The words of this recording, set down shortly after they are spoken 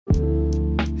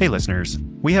Hey listeners,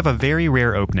 we have a very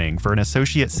rare opening for an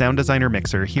associate sound designer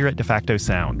mixer here at DeFacto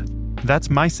Sound. That's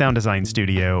my sound design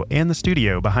studio and the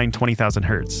studio behind 20,000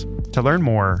 Hertz. To learn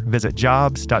more, visit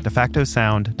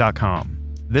jobs.defactosound.com.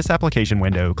 This application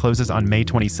window closes on May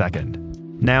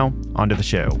 22nd. Now, onto the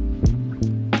show.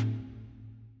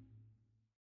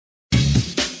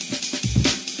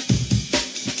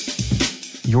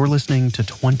 You're listening to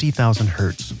 20,000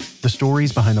 Hertz, the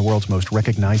stories behind the world's most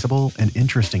recognizable and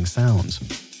interesting sounds.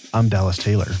 I'm Dallas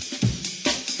Taylor.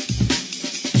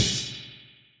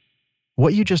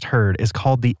 What you just heard is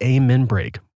called the Amen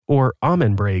break, or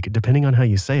Amen break, depending on how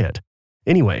you say it.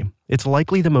 Anyway, it's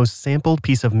likely the most sampled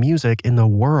piece of music in the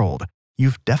world.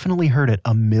 You've definitely heard it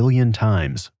a million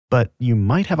times, but you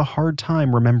might have a hard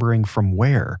time remembering from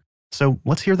where. So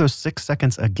let's hear those 6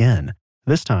 seconds again.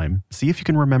 This time, see if you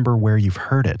can remember where you've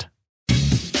heard it.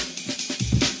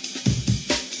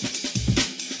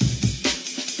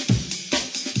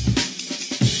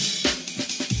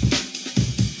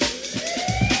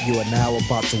 You are now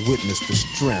about to witness the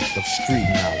strength of street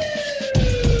knowledge.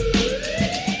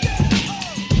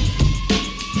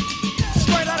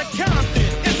 Straight out of Compton,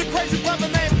 it's a crazy brother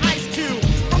named Ice Cube.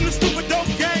 From the stupid dope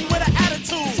gang with an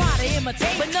attitude. Try to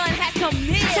imitate, but none has come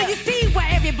near. So you see why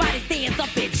everybody stands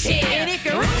up and cheer. And if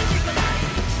you really think about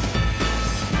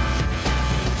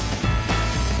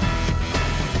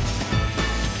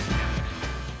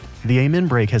it. The Amen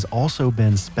break has also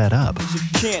been sped up. You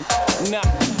can't knock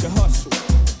the hustle.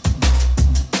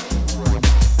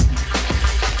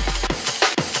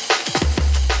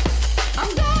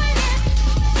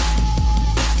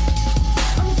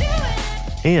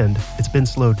 And it's been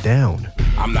slowed down.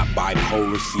 I'm not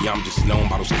bipolar, see, I'm just known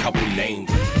by those couple names.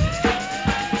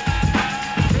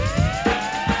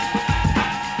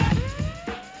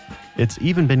 It's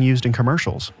even been used in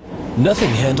commercials. Nothing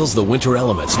handles the winter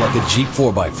elements like a Jeep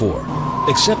 4x4.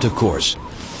 Except, of course,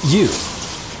 you.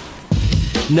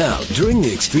 Now, during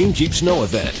the Extreme Jeep Snow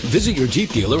event, visit your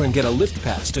Jeep dealer and get a lift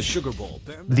pass to Sugar Bowl.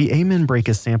 The Amen break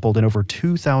is sampled in over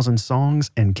 2,000 songs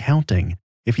and counting.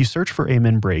 If you search for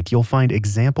Amen break, you'll find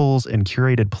examples and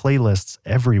curated playlists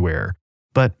everywhere.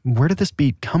 But where did this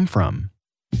beat come from?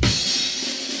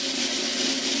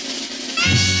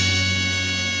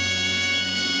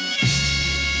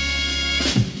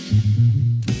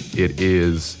 It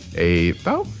is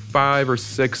about 5 or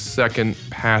 6 second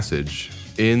passage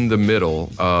in the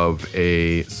middle of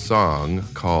a song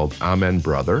called Amen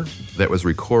Brother that was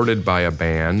recorded by a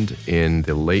band in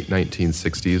the late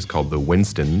 1960s called the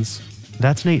Winstons.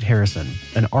 That's Nate Harrison,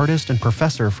 an artist and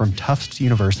professor from Tufts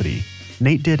University.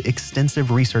 Nate did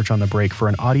extensive research on the break for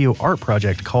an audio art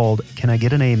project called Can I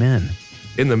Get an Amen?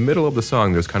 In the middle of the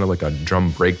song, there's kind of like a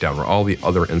drum breakdown where all the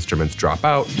other instruments drop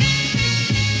out.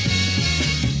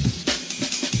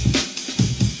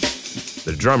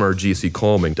 The drummer, G.C.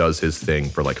 Coleman, does his thing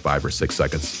for like 5 or 6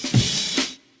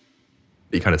 seconds.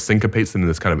 He kind of syncopates in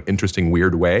this kind of interesting,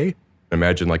 weird way.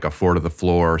 Imagine like a 4 to the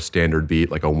floor standard beat,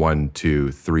 like a 1,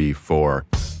 2, 3, 4.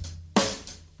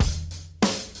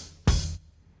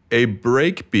 A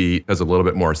break beat has a little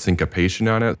bit more syncopation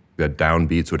on it. The down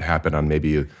beats would happen on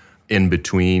maybe in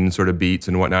between sort of beats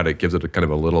and whatnot. It gives it a kind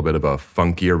of a little bit of a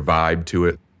funkier vibe to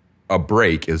it. A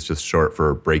break is just short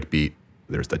for break beat.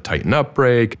 There's the tighten up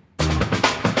break.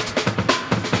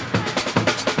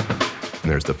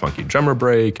 And there's the funky drummer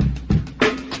break.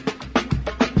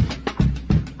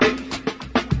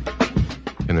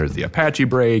 And there's the Apache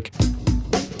break.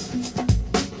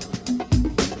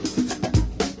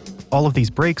 All of these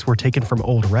breaks were taken from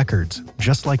old records,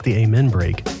 just like the Amen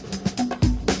break.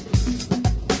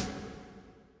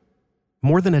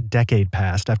 More than a decade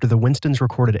passed after the Winstons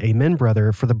recorded Amen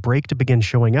Brother for the break to begin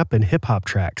showing up in hip-hop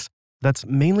tracks. That's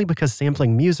mainly because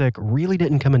sampling music really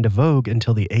didn't come into vogue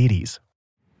until the 80s.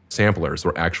 Samplers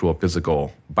were actual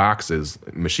physical boxes,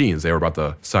 machines. They were about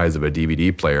the size of a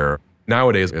DVD player.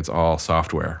 Nowadays, it's all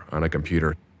software on a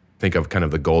computer. Think of kind of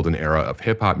the golden era of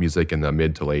hip-hop music in the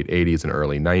mid to late 80s and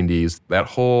early 90s. That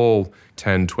whole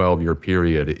 10, 12-year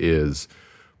period is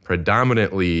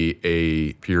predominantly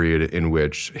a period in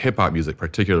which hip-hop music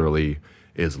particularly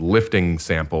is lifting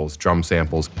samples, drum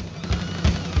samples,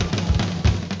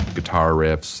 guitar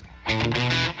riffs,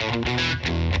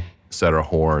 set of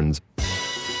horns,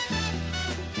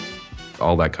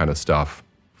 all that kind of stuff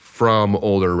from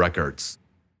older records.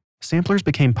 Samplers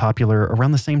became popular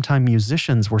around the same time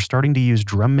musicians were starting to use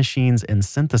drum machines and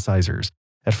synthesizers.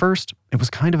 At first, it was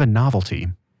kind of a novelty.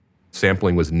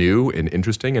 Sampling was new and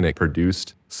interesting, and it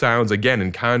produced sounds, again,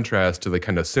 in contrast to the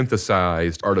kind of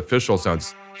synthesized, artificial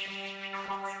sounds.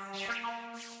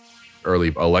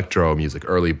 Early electro music,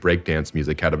 early breakdance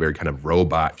music had a very kind of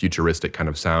robot, futuristic kind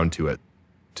of sound to it.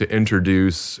 To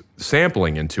introduce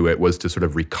sampling into it was to sort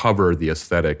of recover the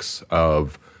aesthetics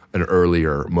of an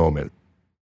earlier moment.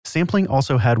 Sampling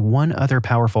also had one other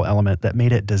powerful element that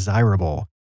made it desirable: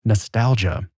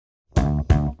 nostalgia.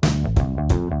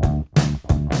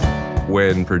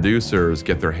 When producers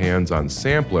get their hands on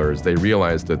samplers, they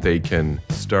realize that they can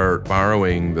start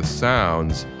borrowing the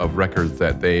sounds of records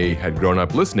that they had grown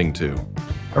up listening to.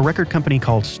 A record company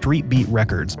called Street Beat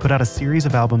Records put out a series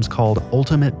of albums called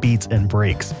Ultimate Beats and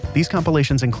Breaks. These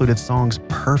compilations included songs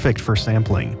perfect for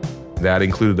sampling. That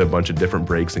included a bunch of different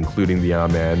breaks, including the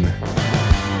Amen.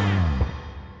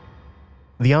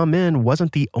 The Amen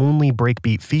wasn't the only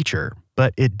breakbeat feature,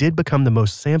 but it did become the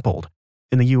most sampled.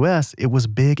 In the US, it was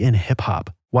big in hip-hop,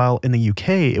 while in the UK,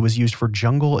 it was used for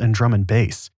jungle and drum and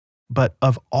bass. But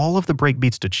of all of the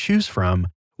breakbeats to choose from,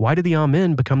 why did the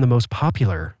Amen become the most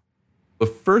popular? The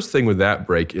first thing with that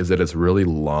break is that it's really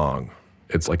long.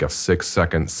 It's like a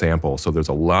 6-second sample, so there's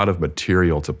a lot of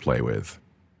material to play with.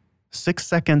 6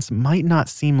 seconds might not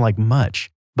seem like much,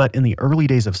 but in the early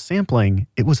days of sampling,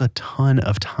 it was a ton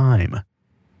of time.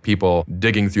 People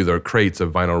digging through their crates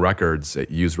of vinyl records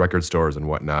at used record stores and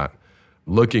whatnot,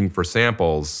 looking for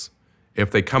samples.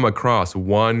 If they come across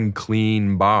one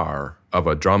clean bar of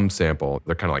a drum sample,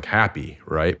 they're kind of like happy,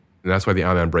 right? And that's why the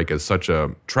Amen break is such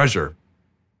a treasure.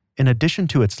 In addition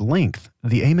to its length,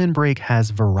 the Amen break has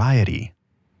variety.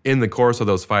 In the course of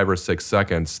those 5 or 6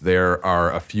 seconds, there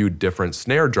are a few different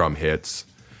snare drum hits,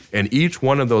 and each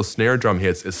one of those snare drum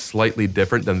hits is slightly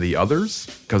different than the others,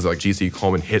 because like G.C.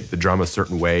 Coleman hit the drum a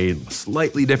certain way,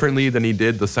 slightly differently than he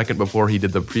did the second before he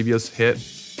did the previous hit.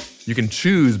 You can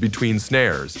choose between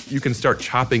snares. You can start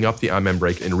chopping up the Amen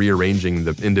break and rearranging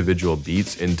the individual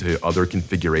beats into other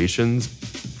configurations.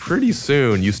 Pretty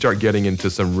soon, you start getting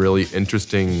into some really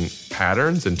interesting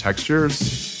patterns and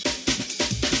textures.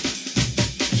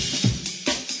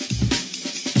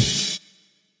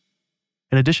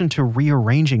 In addition to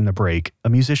rearranging the break, a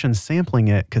musician sampling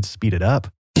it could speed it up,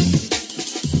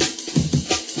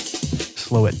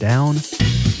 slow it down,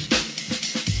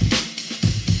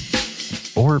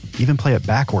 or even play it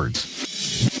backwards.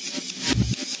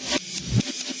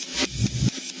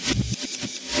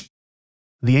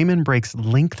 The Amen break's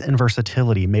length and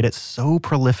versatility made it so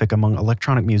prolific among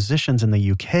electronic musicians in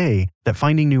the UK that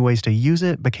finding new ways to use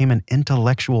it became an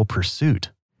intellectual pursuit.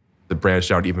 It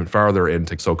branched out even farther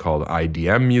into so-called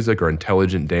IDM music or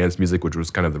intelligent dance music, which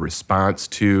was kind of the response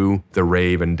to the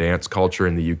rave and dance culture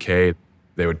in the UK.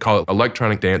 They would call it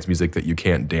electronic dance music that you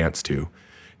can't dance to.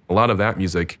 A lot of that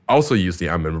music also used the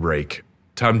Amen break.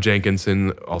 Tom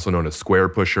Jenkinson, also known as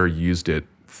Squarepusher, used it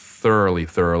thoroughly.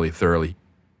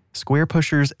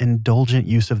 Squarepusher's indulgent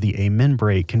use of the Amen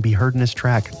break can be heard in his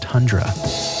track Tundra.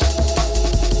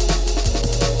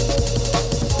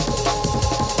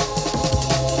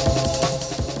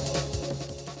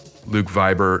 Luke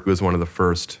Vibert was one of the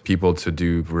first people to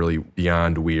do really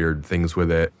beyond weird things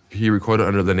with it. He recorded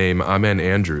under the name Amen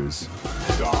Andrews.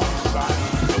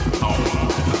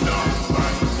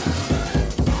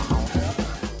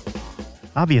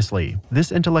 Obviously, this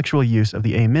intellectual use of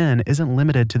the Amen isn't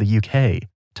limited to the UK.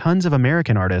 Tons of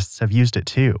American artists have used it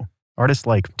too. Artists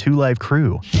like Two Live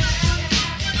Crew,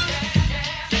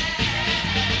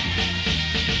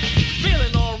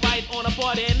 Feeling all right on a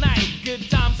party night. Good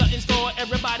times are in store.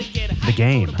 Everybody get The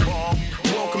Game,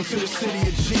 Welcome to the city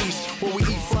of G's, where we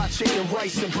eat fried chicken,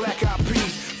 rice, and black-eyed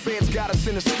peas. Fans got us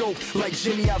in a scope like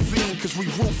Jimmy Iovine, cause we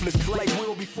ruthless like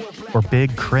Will before Black. or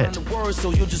Big Crit. The words,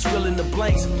 so you'll just fill in the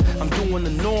blanks. I'm doing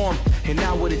the norm, and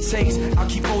now what it takes. I'll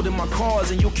keep holding my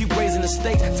cards, and you'll keep raising the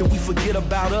stakes till we forget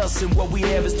about us and what we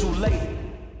have is too late.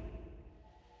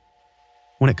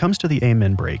 When it comes to the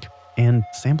Amen break, and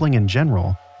sampling in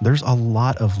general, there's a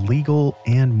lot of legal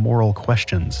and moral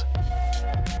questions.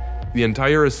 The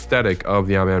entire aesthetic of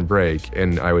the Amen break,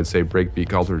 and I would say breakbeat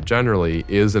culture generally,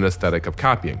 is an aesthetic of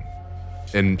copying.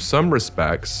 In some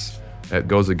respects, it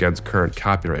goes against current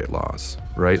copyright laws,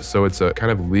 right? So it's a kind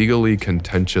of legally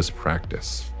contentious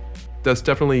practice. That's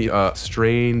definitely a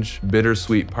strange,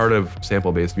 bittersweet part of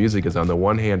sample-based music is on the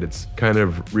one hand, it's kind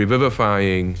of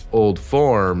revivifying old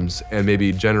forms and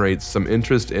maybe generates some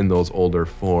interest in those older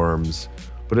forms,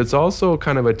 but it's also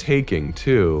kind of a taking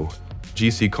too.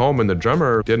 G.C. Coleman, the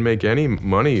drummer, didn't make any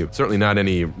money, certainly not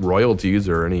any royalties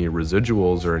or any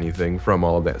residuals or anything from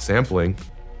all of that sampling.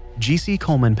 G.C.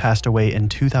 Coleman passed away in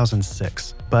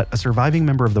 2006, but a surviving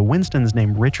member of the Winstons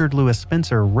named Richard Lewis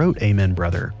Spencer wrote Amen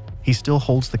Brother. He still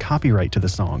holds the copyright to the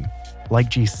song. Like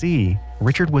G.C.,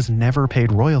 Richard was never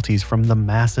paid royalties from the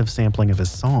massive sampling of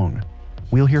his song.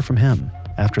 We'll hear from him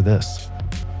after this.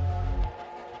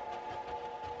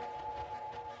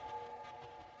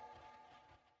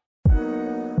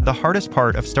 The hardest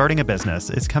part of starting a business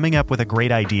is coming up with a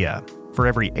great idea. For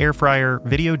every air fryer,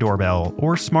 video doorbell,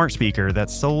 or smart speaker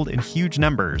that's sold in huge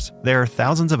numbers, there are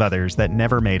thousands of others that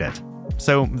never made it.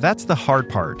 So that's the hard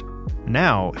part.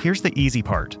 Now, here's the easy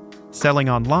part. Selling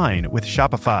online with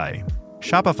Shopify.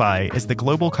 Shopify is the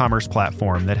global commerce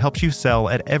platform that helps you sell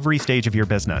at every stage of your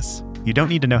business. You don't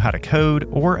need to know how to code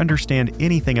or understand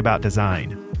anything about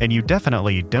design. And you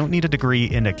definitely don't need a degree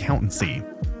in accountancy.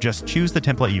 Just choose the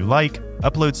template you like,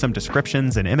 upload some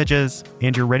descriptions and images,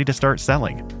 and you're ready to start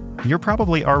selling. You're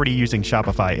probably already using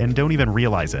Shopify and don't even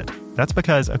realize it. That's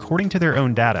because, according to their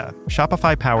own data,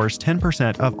 Shopify powers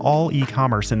 10% of all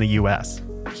e-commerce in the US.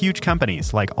 Huge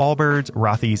companies like Allbirds,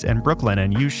 Rothy's, and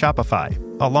Brooklinen use Shopify,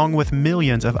 along with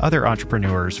millions of other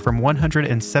entrepreneurs from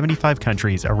 175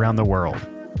 countries around the world.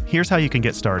 Here's how you can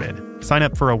get started. Sign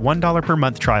up for a $1 per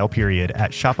month trial period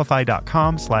at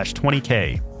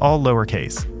shopify.com/20K, all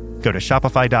lowercase. Go to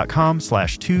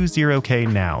shopify.com/20K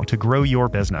now to grow your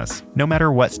business, no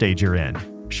matter what stage you're in.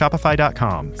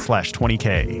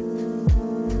 Shopify.com/20K.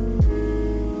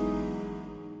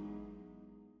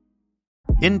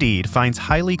 Indeed finds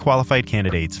highly qualified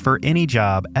candidates for any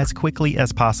job as quickly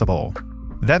as possible.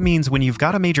 That means when you've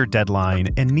got a major deadline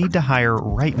and need to hire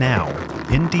right now,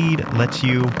 Indeed lets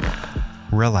you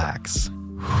relax.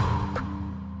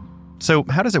 So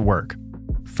how does it work?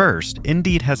 First,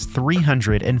 Indeed has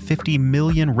 350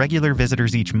 million regular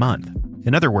visitors each month.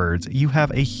 In other words, you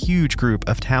have a huge group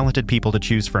of talented people to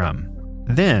choose from.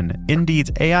 Then,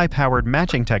 Indeed's AI-powered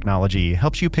matching technology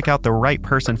helps you pick out the right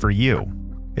person for you.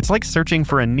 It's like searching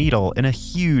for a needle in a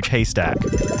huge haystack,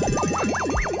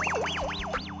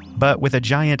 but with a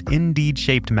giant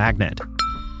Indeed-shaped magnet.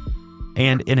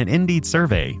 And in an Indeed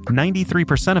survey,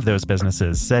 93% of those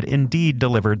businesses said Indeed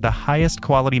delivered the highest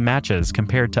quality matches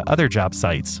compared to other job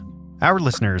sites. Our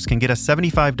listeners can get a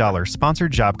 $75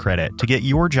 sponsored job credit to get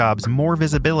your jobs more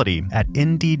visibility at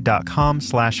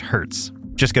Indeed.com/Hertz.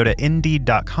 Just go to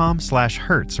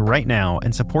Indeed.com/Hertz right now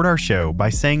and support our show by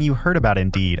saying you heard about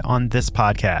Indeed on this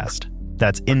podcast.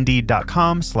 That's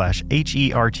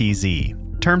Indeed.com/HERTZ.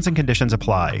 Terms and conditions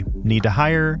apply. Need to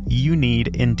hire? You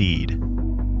need Indeed.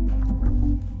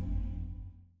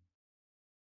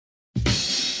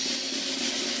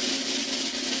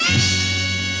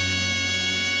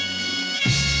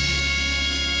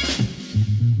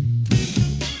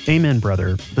 Amen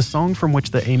Brother, the song from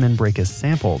which the Amen break is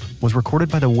sampled, was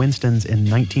recorded by the Winstons in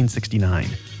 1969.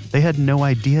 They had no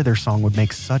idea their song would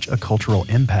make such a cultural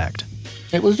impact.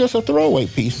 It was just a throwaway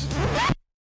piece.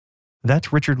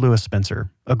 That's Richard Louis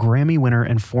Spencer, a Grammy winner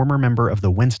and former member of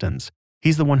the Winstons.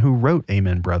 He's the one who wrote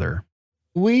Amen Brother.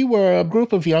 We were a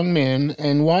group of young men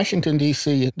in Washington,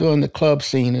 D.C. during the club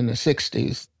scene in the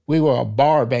 60s. We were a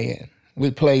bar band.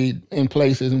 We played in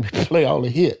places and we played all the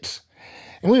hits.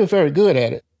 And we were very good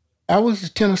at it. I was a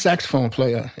tenor saxophone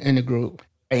player in the group.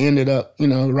 I ended up,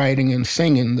 writing and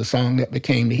singing the song that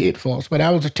became the hit for us, but I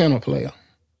was a tenor player.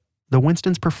 The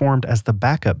Winstons performed as the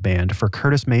backup band for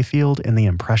Curtis Mayfield and the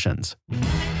Impressions.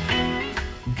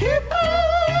 Keep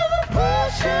on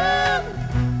pushing.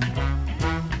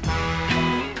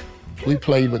 We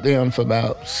played with them for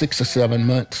about 6 or 7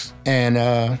 months, and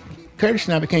Curtis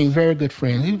and I became very good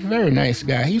friends. He was a very nice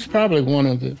guy. He's probably one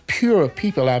of the pure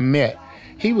people I met.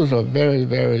 He was a very,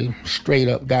 very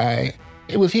straight-up guy.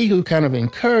 It was he who kind of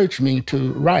encouraged me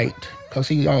to write, because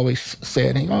he always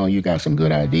said, "Oh, you got some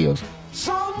good ideas."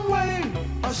 Some way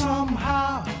or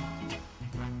somehow.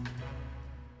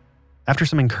 After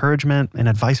some encouragement and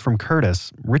advice from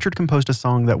Curtis, Richard composed a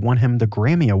song that won him the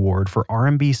Grammy Award for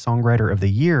R&B Songwriter of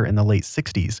the Year in the late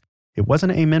 60s. It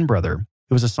wasn't Amen Brother.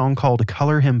 It was a song called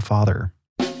Color Him Father.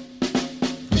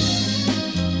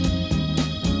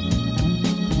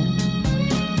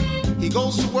 He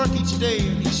goes to work each day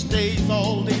and he stays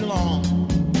all day long.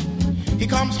 He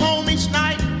comes home each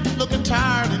night looking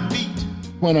tired and beat.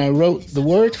 When I wrote the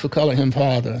words for Color Him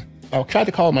Father, I tried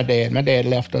to call my dad. My dad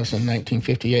left us in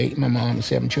 1958, my mom and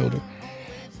 7 children.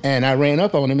 And I ran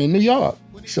up on him in New York.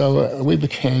 So we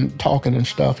began talking and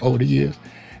stuff over the years.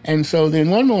 And so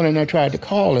then one morning I tried to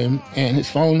call him and his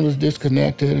phone was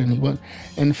disconnected and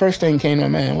the first thing came to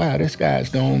my mind, wow, this guy's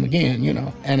gone again,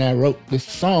 And I wrote this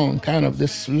song, kind of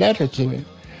this letter to him.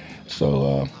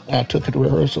 So I took it to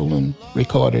rehearsal and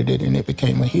recorded it and it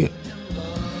became a hit.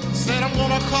 Said I'm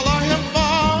gonna color him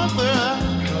father.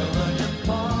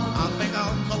 I think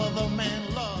I'll color the man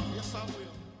love. Yes, I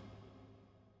will.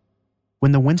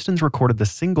 When the Winstons recorded the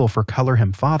single for Color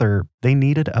Him Father, they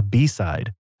needed a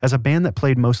B-side. As a band that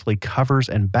played mostly covers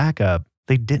and backup,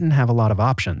 they didn't have a lot of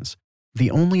options.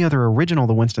 The only other original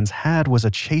the Winstons had was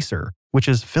a chaser, which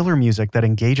is filler music that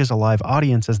engages a live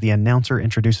audience as the announcer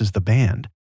introduces the band.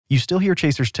 You still hear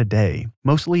chasers today,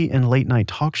 mostly in late-night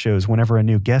talk shows whenever a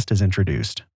new guest is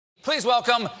introduced. Please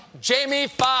welcome Jamie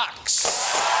Foxx.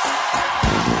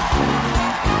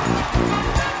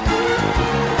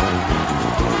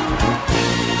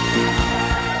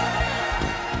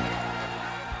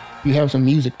 You have some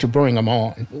music to bring them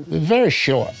on. Very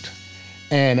short.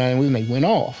 And when they went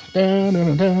off, the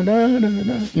amen,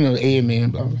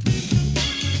 blah, blah.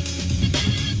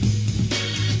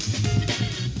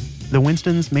 The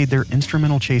Winstons made their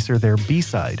instrumental chaser their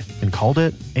B-side and called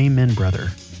it Amen Brother.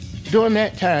 During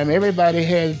that time, everybody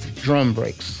had drum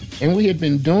breaks. And we had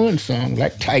been doing songs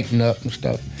like Tighten Up and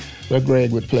stuff, where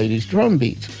Greg would play these drum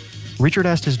beats. Richard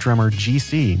asked his drummer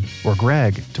GC, or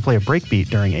Greg, to play a breakbeat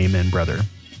during Amen Brother.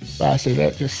 I said,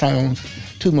 that just sounds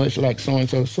too much like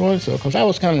so-and-so, so-and-so, because I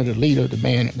was kind of the leader of the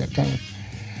band at that time.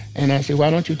 And I said, why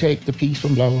don't you take the piece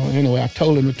from blah, blah, blah. Anyway, I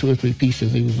told him the 2 or 3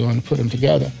 pieces he was going to put them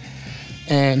together.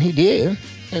 And he did.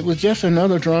 It was just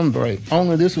another drum break.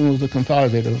 Only this one was a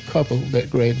composite of a couple that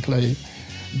Greg played.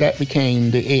 That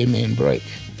became the Amen break.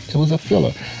 It was a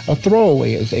filler, a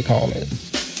throwaway, as they call it.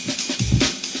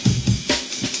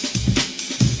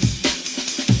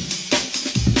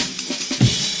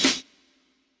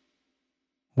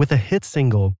 With a hit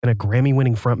single and a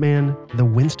Grammy-winning frontman, the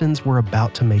Winstons were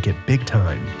about to make it big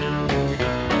time.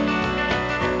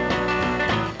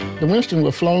 The Winstons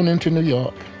were flown into New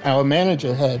York. Our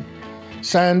manager had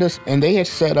signed us, and they had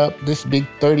set up this big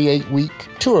 38-week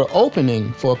tour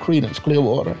opening for Creedence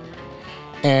Clearwater.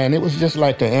 And it was just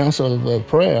like the answer of a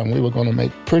prayer. We were going to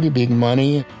make pretty big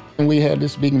money. And we had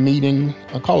this big meeting,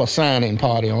 called a signing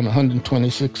party, on the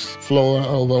 126th floor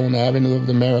over on the Avenue of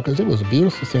the Americas. It was a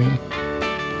beautiful thing.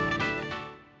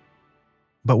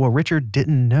 But what Richard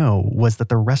didn't know was that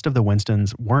the rest of the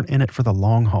Winstons weren't in it for the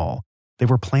long haul. They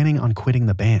were planning on quitting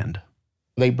the band.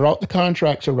 They brought the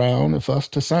contracts around for us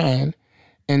to sign,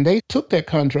 and they took that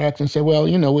contract and said, well,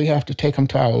 we have to take them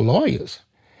to our lawyers.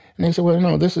 And they said, well,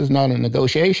 no, this is not a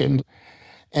negotiation.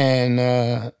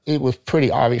 And it was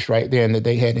pretty obvious right then that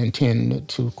they had intended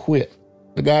to quit.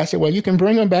 The guy said, well, you can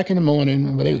bring them back in the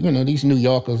morning. But, these New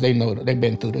Yorkers, they know that they've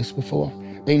been through this before.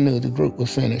 They knew the group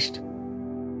was finished.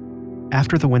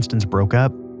 After the Winstons broke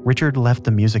up, Richard left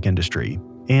the music industry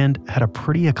and had a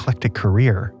pretty eclectic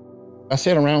career. I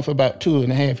sat around for about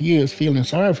 2.5 years feeling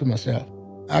sorry for myself.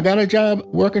 I got a job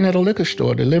working at a liquor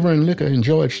store, delivering liquor in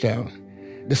Georgetown.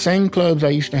 The same clubs I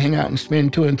used to hang out and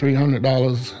spend $200 and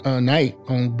 $300 a night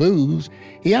on booze,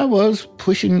 here I was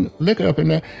pushing liquor up in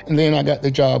there, and then I got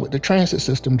the job with the transit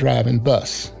system driving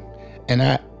bus. And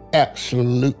I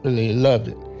absolutely loved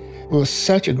it. It was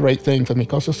such a great thing for me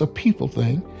because it's a people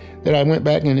thing that I went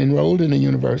back and enrolled in a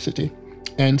university.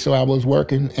 And so I was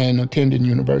working and attending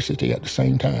university at the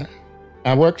same time.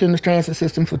 I worked in the transit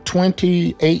system for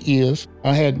 28 years.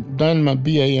 I had done my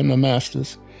BA and my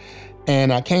master's.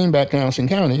 And I came back to Anson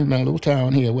County, my little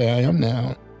town here where I am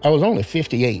now. I was only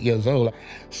 58 years old.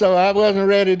 So I wasn't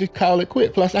ready to call it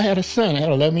quit. Plus I had a son. I had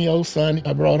an 11-year-old son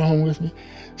I brought home with me.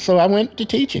 So I went to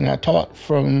teaching. I taught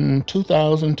from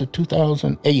 2000 to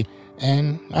 2008.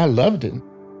 And I loved it.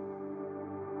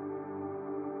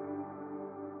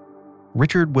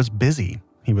 Richard was busy.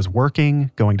 He was working,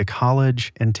 going to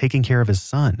college, and taking care of his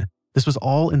son. This was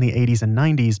all in the 80s and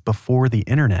 90s before the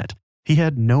internet. He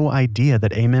had no idea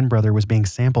that Amen Brother was being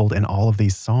sampled in all of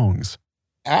these songs.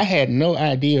 I had no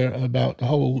idea about the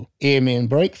whole Amen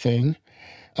break thing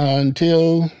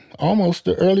until almost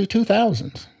the early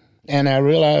 2000s. And I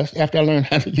realized after I learned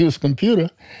how to use a computer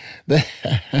that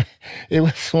it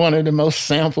was one of the most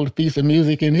sampled pieces of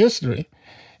music in history.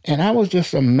 And I was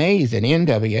just amazed that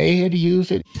NWA had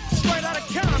used it.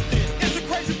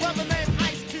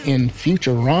 In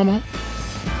Futurama.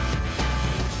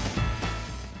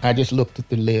 I just looked at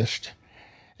the list.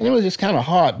 And it was just kind of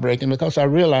heartbreaking because I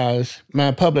realized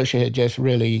my publisher had just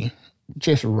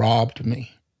robbed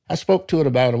me. I spoke to it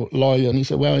about a lawyer, and he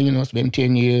said, well, it's been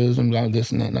 10 years and blah,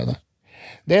 this and that and other.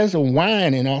 There's a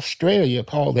wine in Australia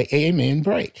called the Amen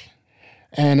Break.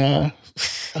 And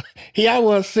here I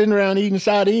was sitting around eating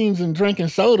sardines and drinking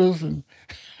sodas and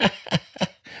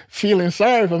feeling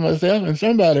sorry for myself, and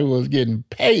somebody was getting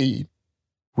paid.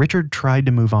 Richard tried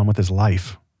to move on with his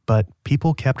life, but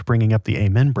people kept bringing up the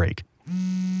Amen Break.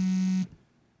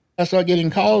 I started getting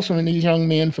calls from these young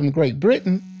men from Great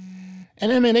Britain,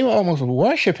 and they were almost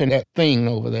worshiping that thing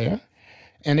over there.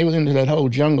 And they was into that whole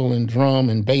jungle and drum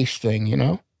and bass thing,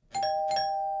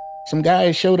 Some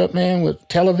guys showed up, man, with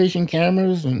television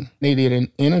cameras, and they did an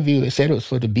interview. They said it was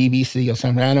for the BBC or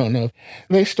something. I don't know.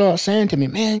 They start saying to me,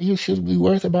 man, you should be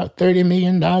worth about $30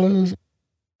 million.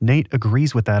 Nate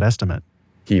agrees with that estimate.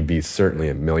 he'd be certainly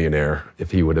a millionaire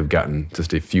if he would have gotten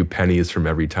just a few pennies from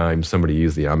every time somebody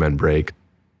used the Amen break.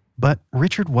 But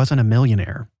Richard wasn't a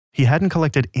millionaire. He hadn't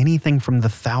collected anything from the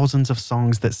thousands of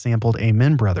songs that sampled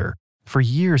Amen Brother. For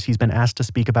years, he's been asked to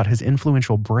speak about his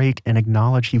influential break and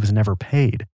acknowledge he was never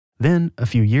paid. Then, a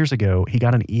few years ago, he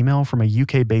got an email from a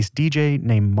UK-based DJ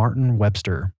named Martin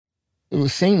Webster. It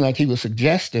would seem like he was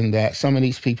suggesting that some of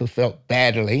these people felt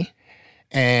badly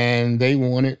and they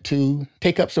wanted to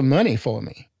take up some money for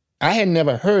me. I had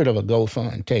never heard of a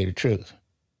GoFund, to tell you the truth.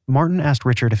 Martin asked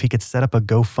Richard if he could set up a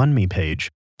GoFundMe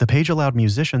page. The page allowed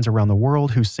musicians around the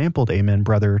world who sampled Amen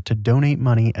Brother to donate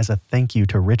money as a thank you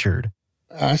to Richard.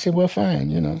 I said, well,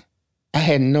 fine, I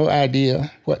had no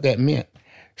idea what that meant.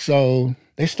 So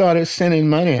they started sending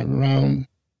money around.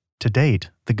 To date,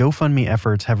 the GoFundMe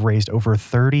efforts have raised over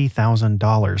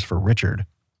 $30,000 for Richard.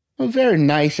 It was very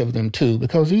nice of them, too,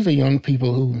 because these are young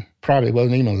people who probably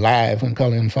wasn't even alive when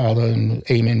Call Him Father and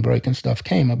Amen Break and stuff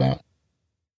came about.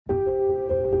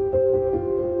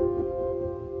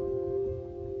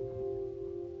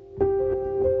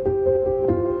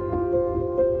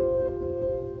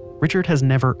 Richard has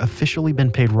never officially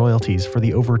been paid royalties for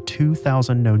the over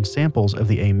 2,000 known samples of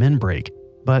the Amen break,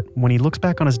 but when he looks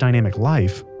back on his dynamic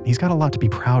life, he's got a lot to be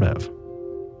proud of.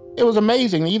 It was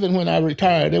amazing. Even when I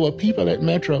retired, there were people at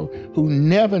Metro who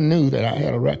never knew that I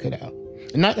had a record out.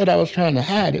 Not that I was trying to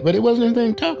hide it, but it wasn't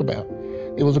anything to talk about.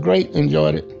 It was great,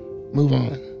 enjoyed it, move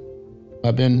on.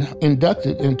 I've been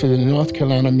inducted into the North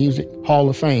Carolina Music Hall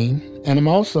of Fame, and I'm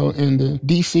also in the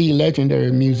DC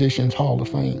Legendary Musicians Hall of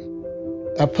Fame.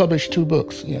 I published 2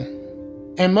 books, yeah.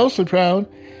 And mostly proud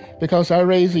because I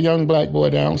raised a young black boy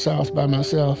down south by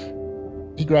myself.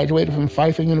 He graduated from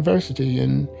Pfeiffer University,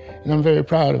 and I'm very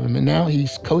proud of him. And now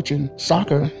he's coaching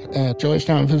soccer at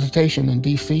Georgetown Visitation in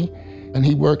D.C., and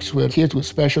he works with kids with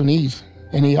special needs.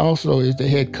 And he also is the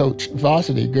head coach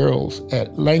varsity girls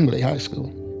at Langley High School.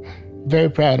 Very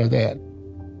proud of that.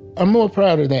 I'm more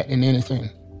proud of that than anything.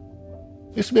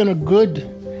 It's been a good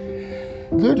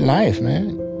life,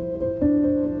 man.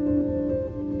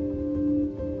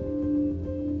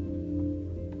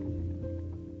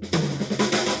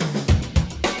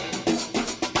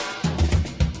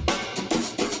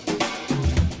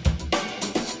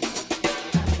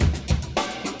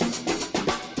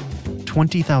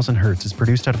 "20,000 Hertz" is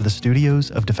produced out of the studios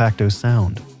of DeFacto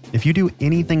Sound. If you do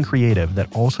anything creative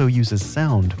that also uses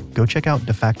sound, go check out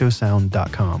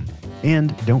defactosound.com.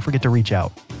 And don't forget to reach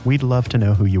out. We'd love to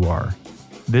know who you are.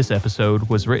 This episode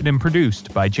was written and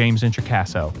produced by James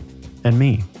Introcaso. And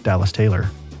me, Dallas Taylor.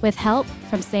 With help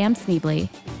from Sam Sneebly.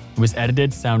 It was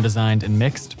edited, sound designed, and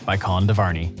mixed by Colin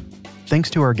DeVarney. Thanks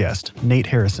to our guest, Nate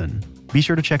Harrison. Be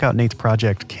sure to check out Nate's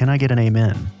project, Can I Get an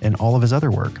Amen, and all of his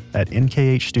other work at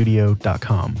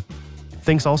nkhstudio.com.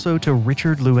 Thanks also to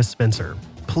Richard Lewis Spencer.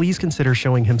 Please consider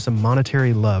showing him some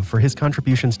monetary love for his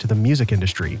contributions to the music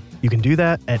industry. You can do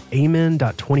that at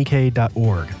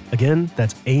amen.20k.org. Again,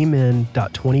 that's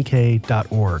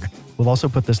amen.20k.org. We'll also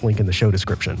put this link in the show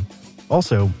description.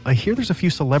 Also, I hear there's a few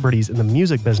celebrities in the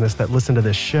music business that listen to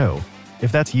this show.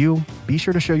 If that's you, be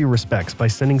sure to show your respects by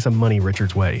sending some money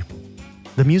Richard's way.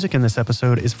 The music in this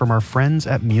episode is from our friends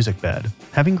at MusicBed.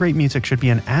 Having great music should be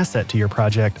an asset to your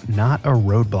project, not a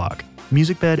roadblock.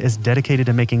 MusicBed is dedicated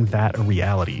to making that a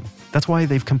reality. That's why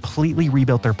they've completely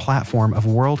rebuilt their platform of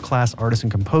world-class artists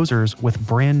and composers with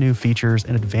brand new features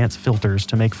and advanced filters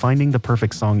to make finding the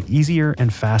perfect song easier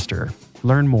and faster.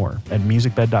 Learn more at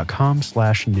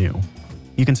musicbed.com/new.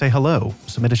 You can say hello,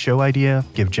 submit a show idea,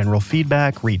 give general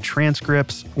feedback, read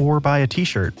transcripts, or buy a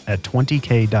t-shirt at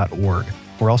 20k.org.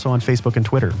 We're also on Facebook and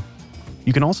Twitter.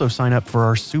 You can also sign up for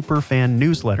our super fan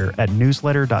newsletter at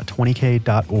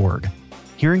newsletter.20k.org.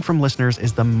 Hearing from listeners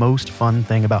is the most fun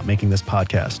thing about making this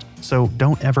podcast, so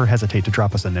don't ever hesitate to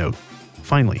drop us a note.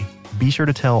 Finally, be sure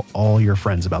to tell all your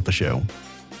friends about the show.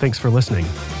 Thanks for listening.